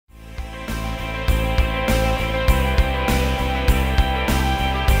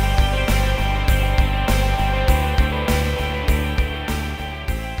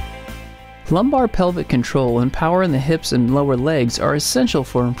Lumbar pelvic control and power in the hips and lower legs are essential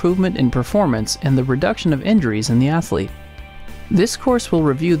for improvement in performance and the reduction of injuries in the athlete. This course will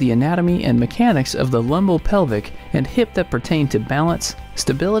review the anatomy and mechanics of the lumbopelvic and hip that pertain to balance,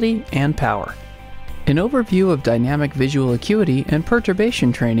 stability, and power. An overview of dynamic visual acuity and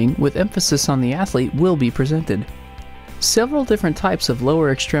perturbation training with emphasis on the athlete will be presented. Several different types of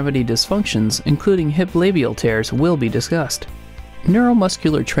lower extremity dysfunctions, including hip labial tears, will be discussed.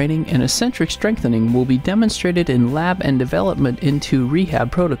 Neuromuscular training and eccentric strengthening will be demonstrated in lab and development into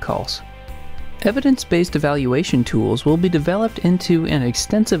rehab protocols. Evidence-based evaluation tools will be developed into an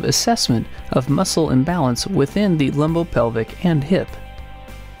extensive assessment of muscle imbalance within the lumbopelvic and hip.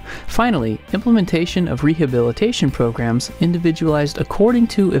 Finally, implementation of rehabilitation programs individualized according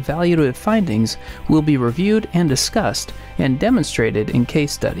to evaluative findings will be reviewed and discussed and demonstrated in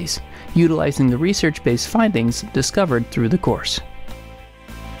case studies, utilizing the research-based findings discovered through the course.